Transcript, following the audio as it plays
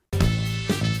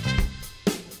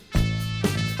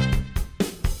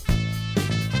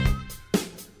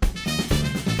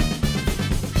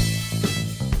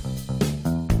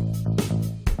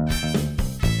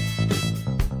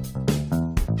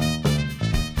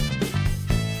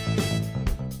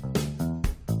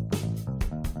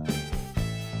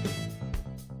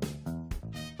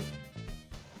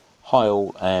Hi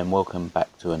all, and welcome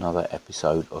back to another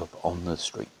episode of On the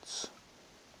Streets.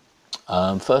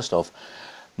 First off,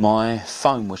 my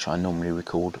phone, which I normally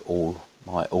record all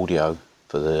my audio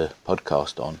for the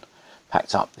podcast on,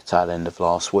 packed up the tail end of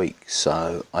last week,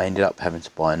 so I ended up having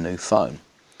to buy a new phone.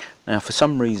 Now, for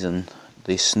some reason,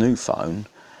 this new phone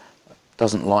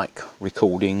doesn't like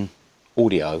recording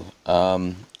audio.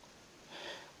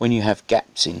 When you have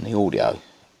gaps in the audio,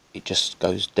 it just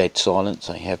goes dead silent,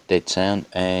 so you have dead sound,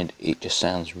 and it just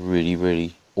sounds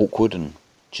really awkward and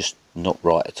just not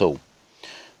right at all.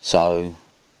 So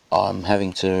I'm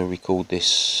having to record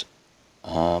this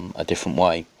a different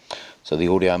way, so the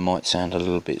audio might sound a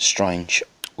little bit strange.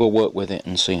 We'll work with it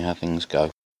and see how things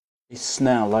go. It's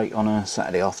now late on a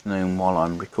Saturday afternoon while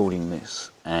I'm recording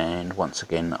this, and once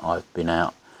again I've been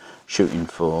out shooting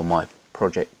for my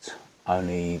project,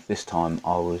 only this time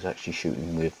I was actually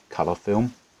shooting with colour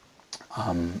film.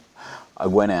 I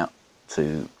went out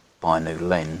to buy a new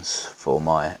lens for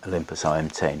my Olympus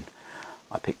OM10.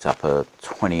 I picked up a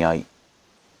 28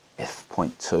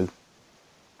 f.2,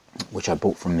 which I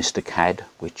bought from Mr. Cad,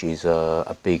 which is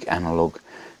a big analogue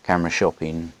camera shop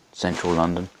in central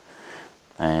London,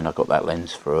 and I got that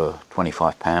lens for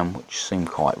 £25, which seemed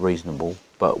quite reasonable.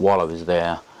 But while I was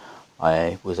there,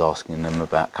 I was asking them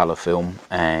about colour film,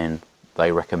 and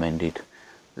they recommended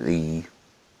the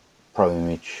Pro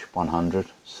Image 100,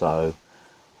 so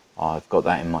I've got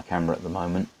that in my camera at the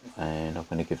moment, and I'm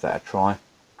going to give that a try,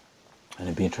 and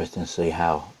it'd be interesting to see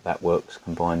how that works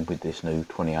combined with this new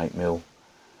 28mm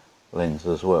lens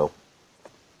as well.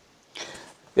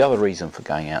 The other reason for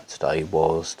going out today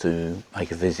was to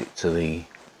make a visit to the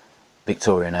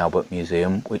Victoria and Albert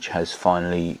Museum, which has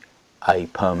finally a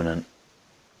permanent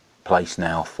place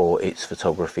now for its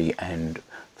photography and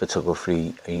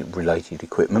photography related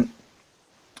equipment.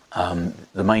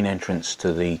 The main entrance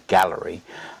to the gallery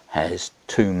has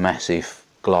two massive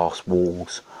glass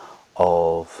walls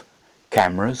of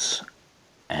cameras,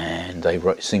 and they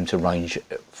seem to range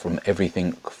from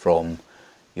everything from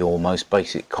your most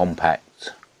basic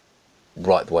compact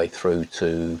right the way through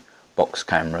to box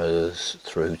cameras,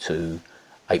 through to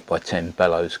 8x10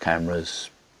 bellows cameras,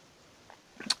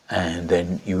 and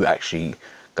then you actually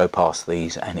go past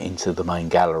these and into the main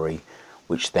gallery,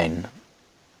 which then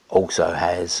also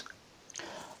has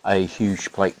a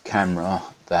huge plate camera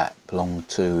that belonged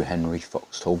to Henry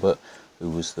Fox Talbot, who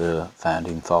was the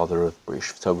founding father of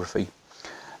British photography.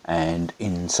 And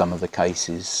in some of the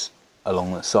cases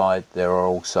along the side there are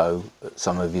also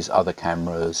some of his other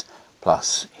cameras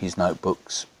plus his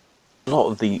notebooks. A lot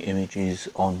of the images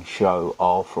on show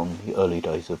are from the early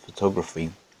days of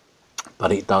photography,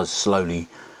 but it does slowly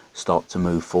start to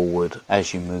move forward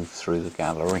as you move through the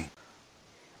gallery.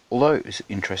 Although it was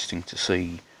interesting to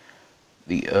see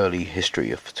the early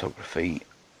history of photography,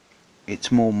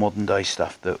 it's more modern day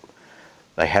stuff that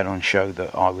they had on show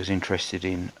that I was interested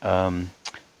in.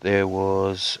 There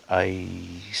was a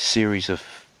series of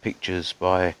pictures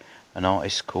by an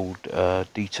artist called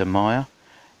Dieter Meier,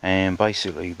 and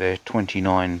basically they're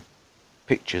 29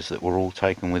 pictures that were all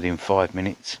taken within 5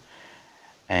 minutes,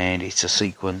 and it's a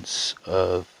sequence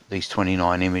of these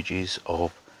 29 images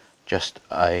of just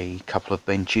a couple of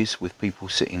benches with people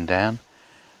sitting down,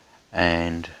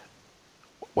 and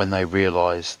when they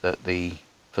realise that the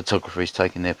photographer is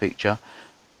taking their picture,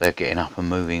 they're getting up and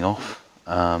moving off,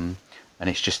 and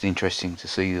it's just interesting to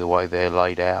see the way they're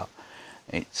laid out.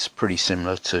 It's pretty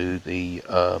similar to the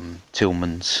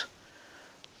Tillman's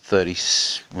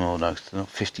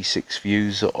 56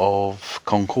 views of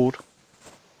Concorde.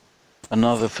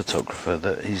 Another photographer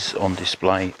that is on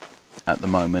display at the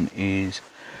moment is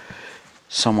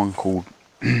someone called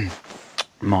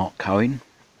Mark Cohen.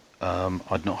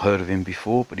 I'd not heard of him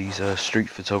before, but he's a street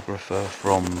photographer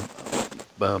from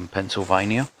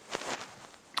Pennsylvania,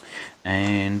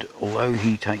 and although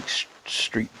he takes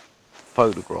street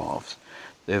photographs,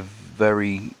 they're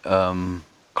very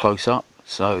close up,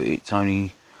 so it's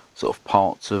only sort of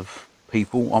parts of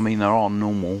people. I mean, there are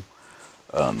normal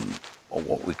or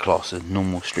what we class as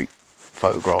normal street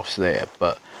photographs there,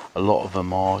 but a lot of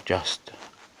them are just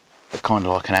kind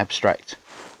of like an abstract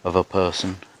of a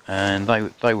person, and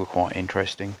they were quite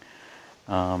interesting.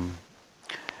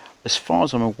 As far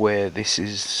as I'm aware, this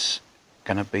is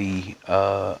going to be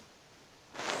an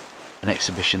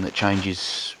exhibition that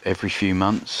changes every few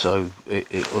months, so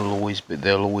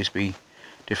there'll always be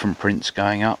different prints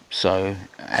going up. So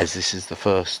as this is the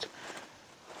first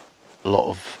lot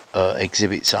of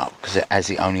exhibits up, because as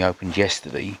it only opened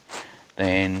yesterday,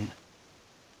 then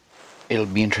it'll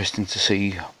be interesting to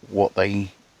see what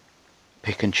they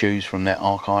pick and choose from their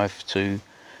archive to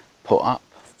put up.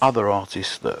 Other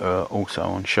artists that are also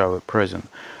on show at present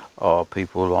are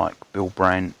people like Bill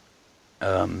Brandt,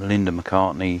 Linda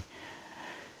McCartney,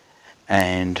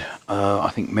 and I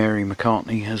think Mary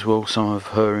McCartney as well. Some of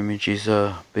her images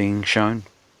are being shown.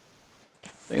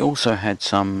 They also had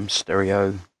some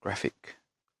stereographic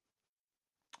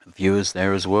viewers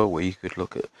there as well, where you could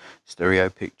look at stereo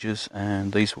pictures,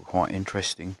 and these were quite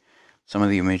interesting. Some of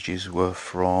the images were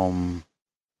from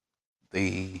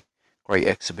the Great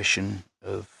Exhibition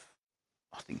of,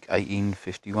 I think,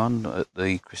 1851 at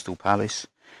the Crystal Palace,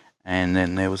 and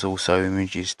then there was also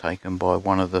images taken by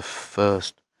one of the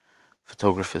first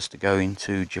photographers to go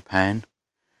into Japan.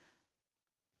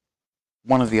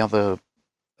 One of the other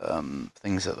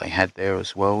things that they had there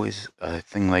as well is a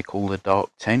thing they call the dark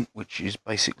tent, which is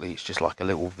basically, it's just like a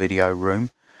little video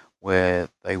room where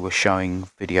they were showing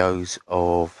videos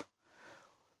of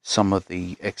some of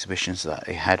the exhibitions that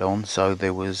they had on. So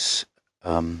there was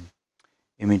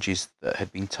images that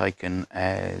had been taken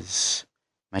as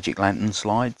Magic Lantern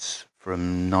slides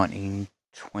from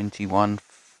 1921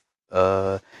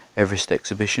 Everest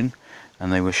exhibition,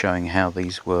 and they were showing how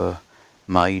these were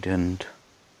made, and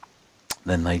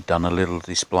then they'd done a little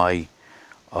display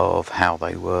of how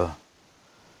they were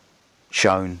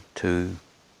shown to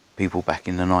people back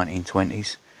in the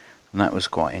 1920s, and that was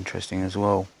quite interesting as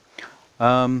well.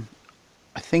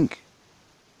 I think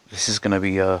this is going to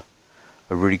be a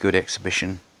really good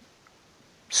exhibition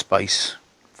space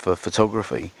for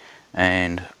photography,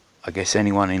 and I guess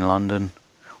anyone in London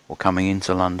or coming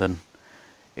into London,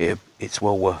 it's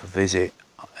well worth a visit.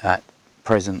 At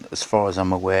present, as far as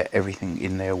I'm aware, everything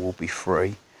in there will be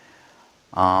free.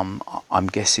 I'm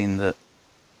guessing that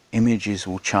images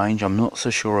will change. I'm not so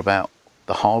sure about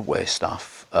the hardware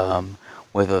stuff,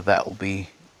 whether that will be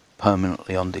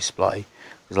permanently on display,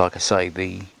 because like I say,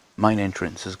 the main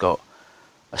entrance has got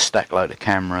a stack load of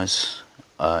cameras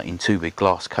in two big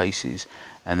glass cases,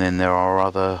 and then there are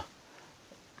other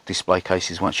display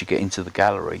cases once you get into the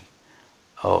gallery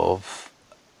of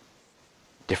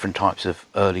different types of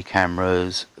early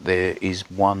cameras. There is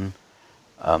one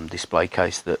display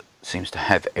case that seems to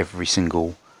have every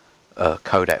single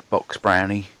Kodak Box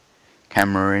Brownie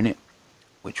camera in it,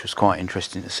 which was quite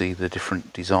interesting to see the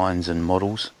different designs and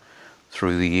models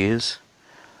through the years.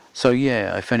 So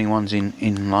yeah, if anyone's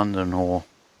in London or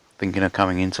thinking of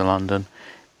coming into London,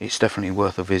 it's definitely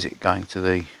worth a visit, going to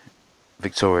the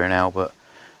Victoria and Albert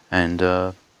and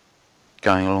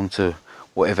going along to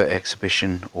whatever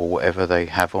exhibition or whatever they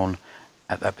have on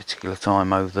at that particular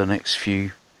time over the next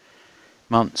few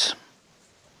months.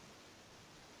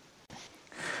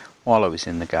 While I was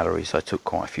in the galleries, I took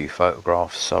quite a few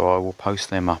photographs, so I will post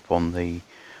them up on the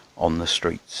On the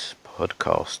Streets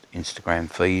podcast Instagram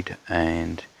feed,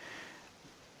 and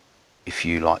if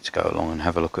you like to go along and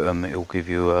have a look at them, it'll give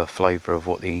you a flavour of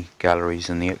what the galleries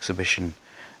and the exhibition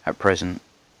at present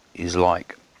is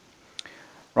like.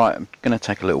 Right, I'm going to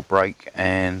take a little break,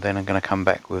 and then I'm going to come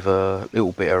back with a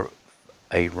little bit of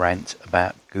a rant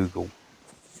about Google.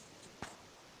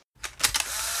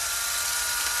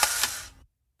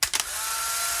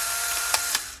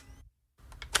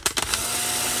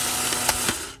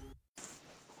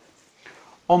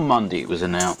 On Monday it was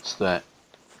announced that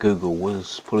Google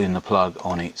was pulling the plug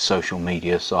on its social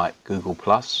media site Google+.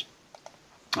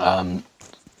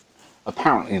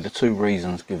 Apparently the two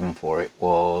reasons given for it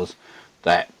was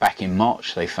that back in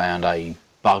March they found a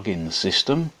bug in the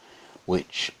system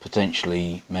which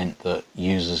potentially meant that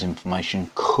users'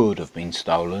 information could have been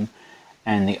stolen,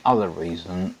 and the other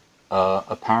reason,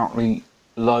 apparently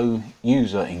low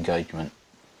user engagement.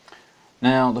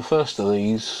 Now the first of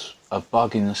these, a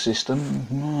bug in the system,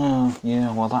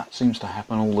 yeah, well that seems to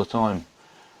happen all the time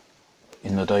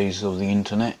in the days of the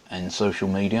internet and social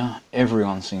media.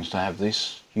 Everyone seems to have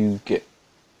this. You get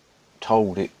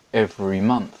told it every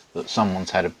month that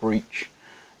someone's had a breach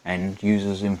and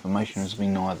users' information has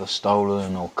been either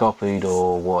stolen or copied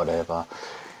or whatever.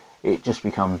 It just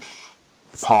becomes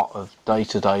part of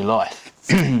day-to-day life.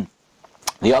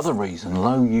 The other reason,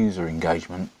 low user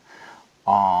engagement,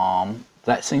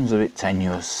 that seems a bit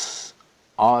tenuous.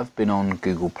 I've been on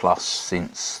Google Plus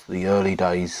since the early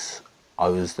days. I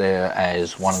was there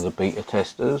as one of the beta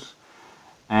testers,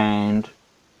 and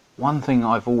one thing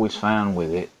I've always found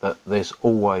with it, that there's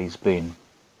always been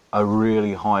a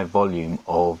really high volume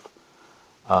of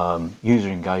user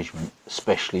engagement,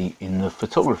 especially in the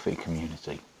photography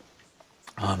community.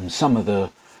 Some of the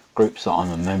groups that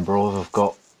I'm a member of have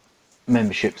got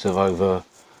memberships of over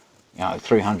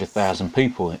 300,000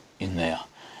 people in there.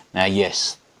 Now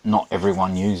yes, not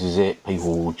everyone uses it.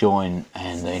 People will join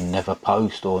and then never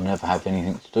post or never have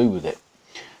anything to do with it,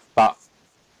 but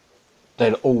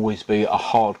there'll always be a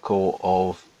hardcore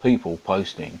of people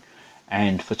posting,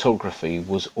 and photography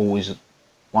was always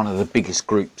one of the biggest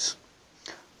groups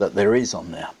that there is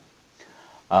on there.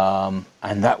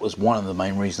 And that was one of the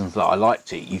main reasons that I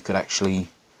liked it. You could actually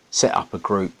set up a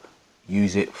group,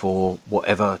 use it for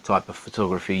whatever type of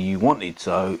photography you wanted.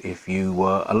 So if you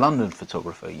were a London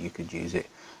photographer, you could use it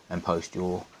and post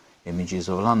your images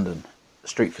of London.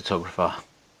 Street photographer,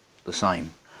 the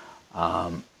same.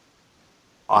 And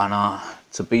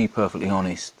to be perfectly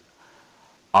honest,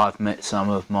 I've met some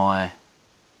of my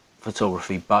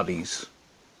photography buddies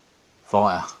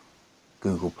via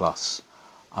Google+.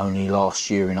 Only last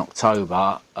year in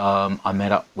October, I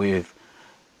met up with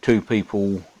two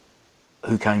people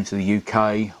who came to the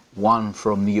UK, one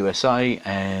from the USA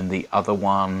and the other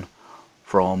one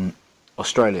from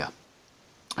Australia.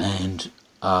 And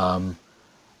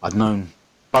I'd known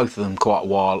both of them quite a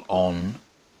while on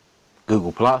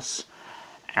Google+,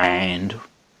 and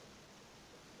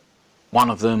one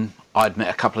of them I'd met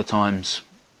a couple of times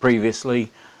previously.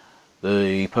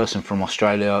 The person from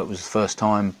Australia, it was the first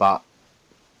time, but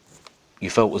you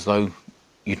felt as though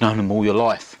you'd known them all your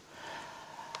life.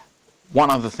 One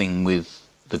other thing with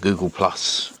the Google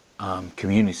Plus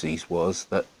communities was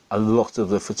that a lot of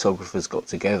the photographers got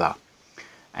together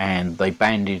and they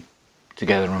banded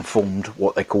together and formed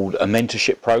what they called a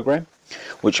mentorship program,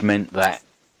 which meant that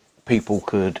people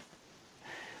could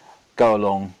go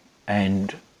along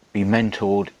and be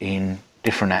mentored in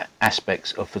different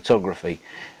aspects of photography.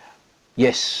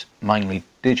 Yes, mainly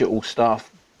digital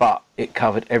stuff, but it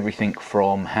covered everything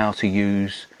from how to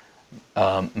use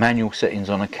manual settings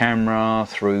on a camera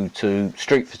through to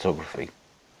street photography.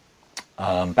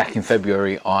 Back in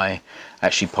February, I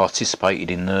actually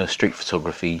participated in the street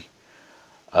photography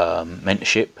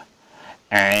mentorship,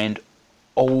 and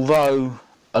although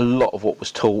a lot of what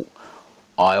was taught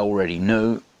I already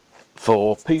knew,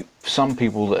 for some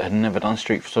people that had never done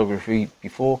street photography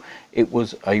before, it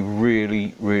was a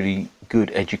really, really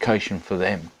good education for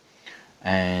them,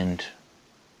 and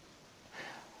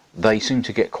they seem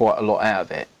to get quite a lot out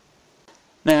of it.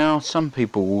 Now, some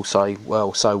people will say,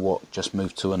 well, so what, just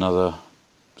move to another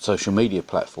social media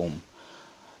platform.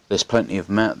 There's plenty of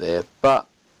them out there, but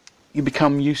you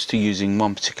become used to using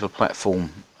one particular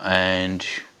platform and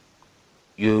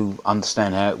you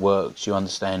understand how it works, you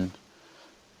understand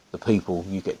the people,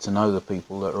 you get to know the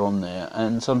people that are on there,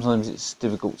 and sometimes it's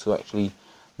difficult to actually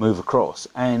move across,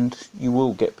 and you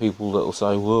will get people that will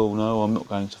say, well, no, I'm not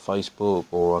going to Facebook,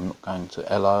 or I'm not going to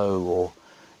LO or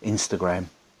Instagram,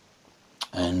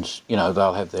 and you know,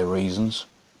 they'll have their reasons.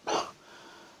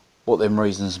 What them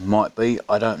reasons might be,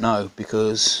 I don't know,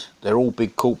 because they're all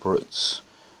big corporates,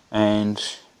 and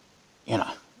you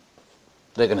know,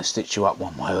 they're going to stitch you up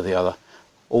one way or the other.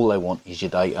 All they want is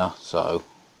your data, so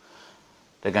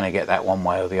they're going to get that one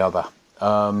way or the other.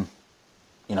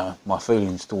 You know, my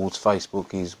feelings towards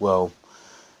Facebook is, well,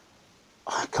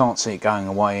 I can't see it going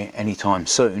away anytime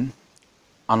soon,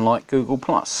 unlike Google+.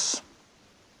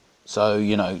 So,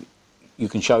 you know, you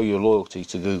can show your loyalty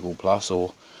to Google+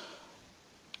 or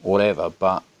whatever,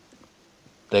 but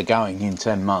they're going in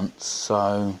 10 months,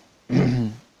 so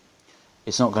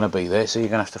it's not going to be there, so you're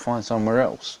going to have to find somewhere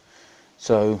else.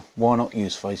 So why not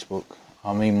use Facebook?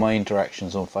 I mean, my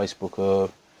interactions on Facebook are,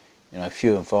 you know,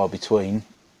 few and far between.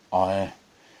 I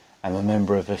am a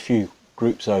member of a few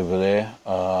groups over there,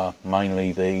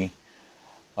 mainly the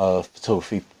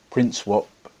photography print swap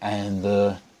and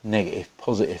the negative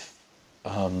positive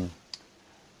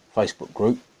Facebook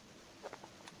group,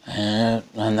 and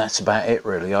that's about it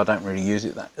really. I don't really use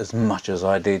it that as much as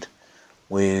I did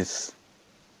with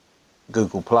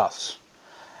Google+,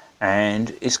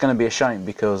 and it's going to be a shame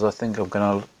because I think I'm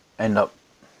going to end up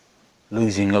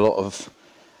losing a lot of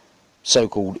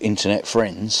so-called internet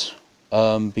friends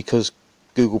because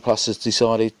Google Plus has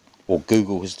decided, or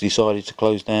Google has decided to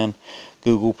close down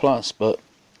Google Plus. But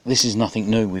this is nothing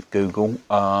new with Google.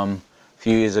 A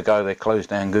few years ago they closed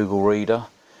down Google Reader,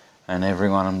 and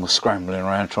everyone was scrambling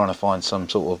around trying to find some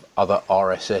sort of other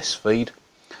RSS feed.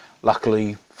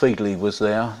 Luckily Feedly was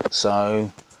there,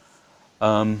 so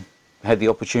had the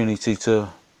opportunity to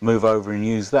move over and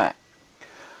use that.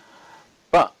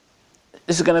 But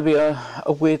this is going to be a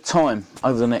weird time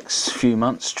over the next few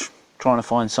months, trying to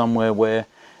find somewhere where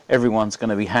everyone's going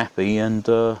to be happy and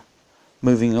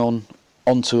moving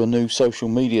onto a new social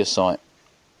media site.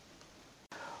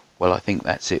 Well, I think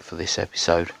that's it for this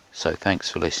episode, so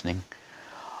thanks for listening.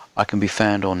 I can be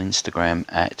found on Instagram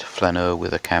at Flaneur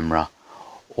with a camera,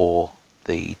 or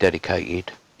the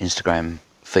dedicated Instagram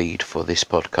feed for this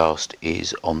podcast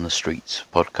is On the Streets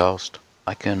Podcast.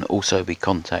 I can also be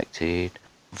contacted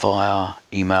via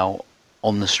email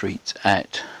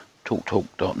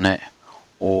onthestreets@talktalk.net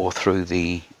or through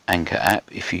the Anchor app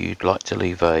if you'd like to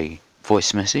leave a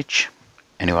voice message.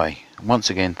 Anyway, once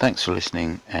again, thanks for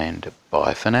listening, and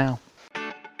bye for now.